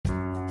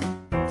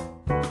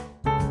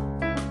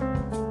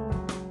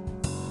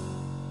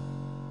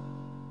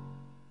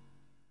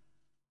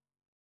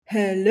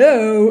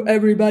Hello,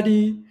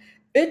 everybody.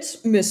 It's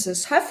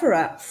Mrs.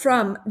 Hefferer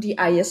from the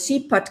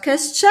ISC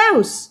podcast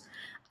shows.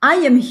 I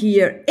am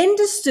here in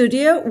the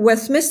studio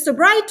with Mr.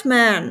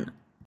 Brightman.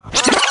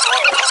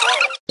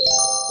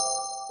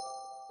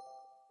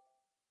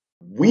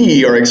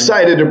 We are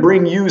excited to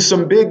bring you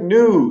some big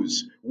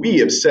news. We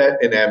have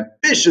set an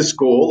ambitious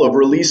goal of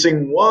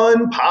releasing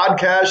one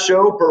podcast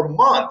show per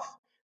month.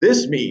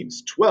 This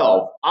means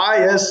 12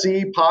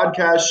 ISC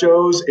podcast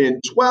shows in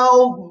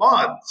 12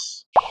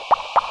 months.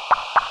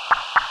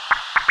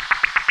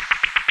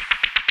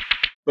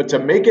 But to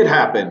make it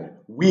happen,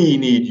 we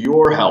need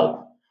your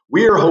help.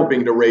 We are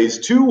hoping to raise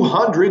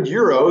 200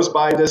 euros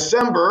by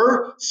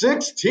December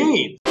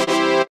 16th.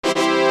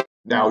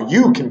 Now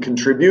you can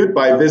contribute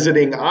by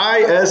visiting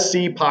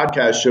ISC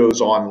Podcast Shows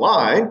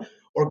online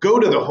or go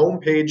to the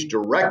homepage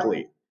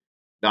directly.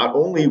 Not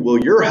only will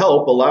your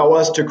help allow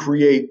us to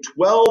create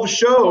 12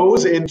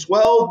 shows in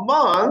 12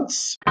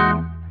 months,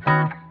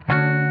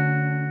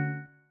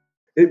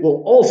 it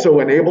will also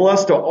enable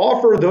us to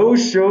offer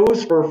those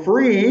shows for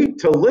free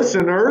to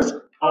listeners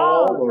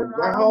all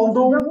around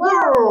the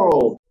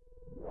world.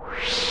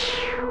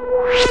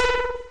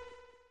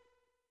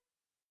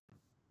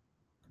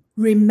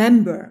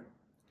 Remember,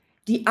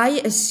 the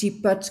ISC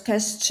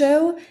podcast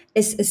show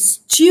is a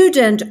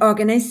student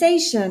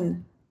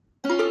organization.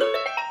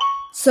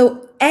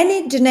 So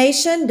any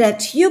donation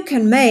that you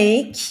can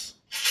make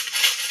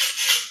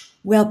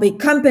will be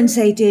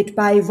compensated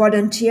by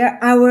volunteer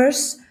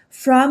hours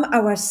from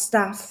our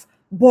staff,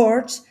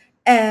 board,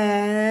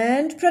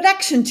 and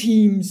production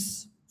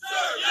teams. Sir,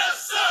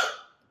 yes, sir!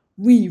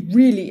 We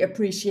really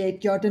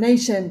appreciate your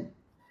donation.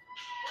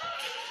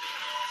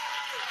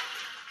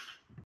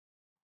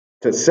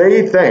 To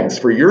say thanks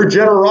for your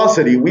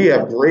generosity, we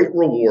have great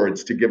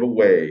rewards to give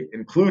away,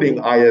 including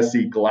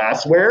ISC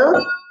glassware,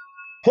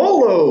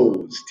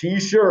 polos,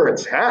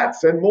 t-shirts,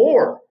 hats, and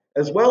more,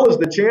 as well as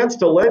the chance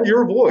to lend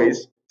your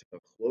voice to the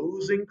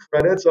closing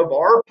credits of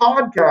our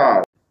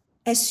podcast.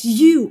 As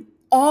you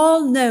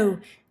all know,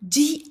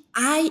 the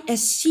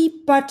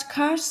ISC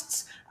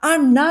podcasts are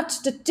not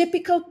the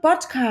typical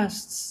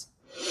podcasts.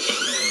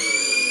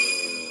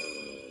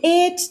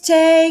 It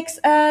takes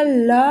a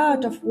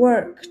lot of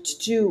work to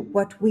do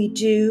what we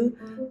do,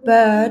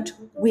 but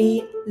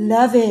we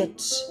love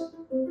it.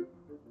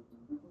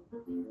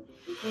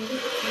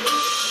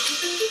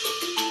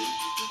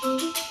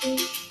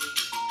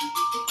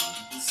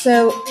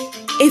 So,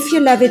 if you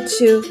love it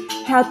too,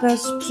 help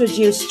us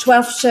produce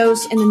 12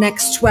 shows in the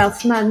next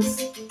 12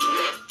 months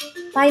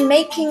by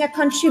making a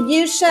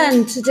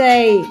contribution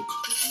today.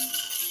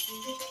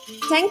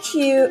 Thank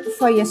you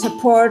for your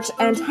support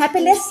and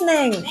happy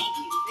listening. Thank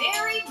you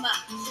very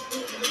much.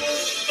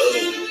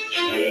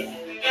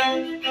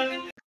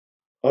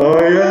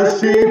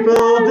 ISC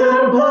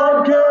Building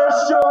Podcast.